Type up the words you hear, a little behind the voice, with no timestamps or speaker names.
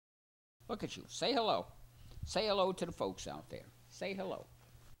Look at you. Say hello. Say hello to the folks out there. Say hello.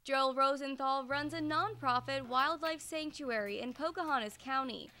 Joel Rosenthal runs a nonprofit wildlife sanctuary in Pocahontas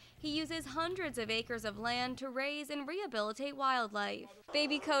County. He uses hundreds of acres of land to raise and rehabilitate wildlife.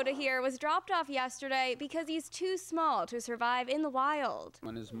 Baby Coda here was dropped off yesterday because he's too small to survive in the wild.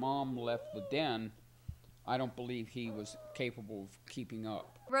 When his mom left the den, I don't believe he was capable of keeping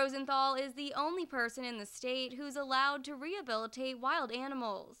up. Rosenthal is the only person in the state who's allowed to rehabilitate wild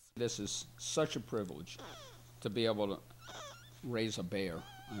animals. This is such a privilege to be able to raise a bear.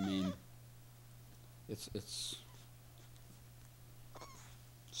 I mean, it's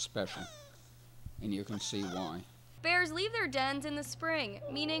special, and you can see why. Bears leave their dens in the spring,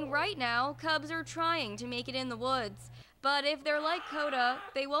 meaning right now cubs are trying to make it in the woods. But if they're like Coda,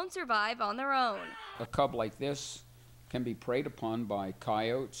 they won't survive on their own. A cub like this can be preyed upon by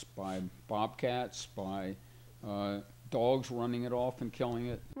coyotes, by bobcats, by dogs running it off and killing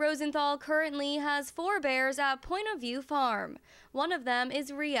it. Rosenthal currently has 4 bears at Point of View Farm. One of them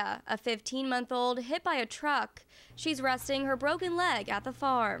is Rhea, a 15-month-old hit by a truck. She's resting her broken leg at the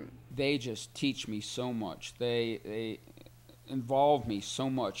farm. They just teach me so much. They involve me so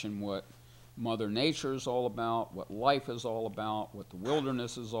much in what Mother Nature is all about, what life is all about, what the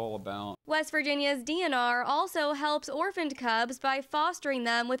wilderness is all about. West Virginia's DNR also helps orphaned cubs by fostering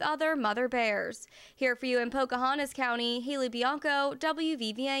them with other mother bears. Here for you in Pocahontas County, Haley Bianco,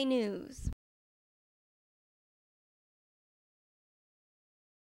 WVVA News.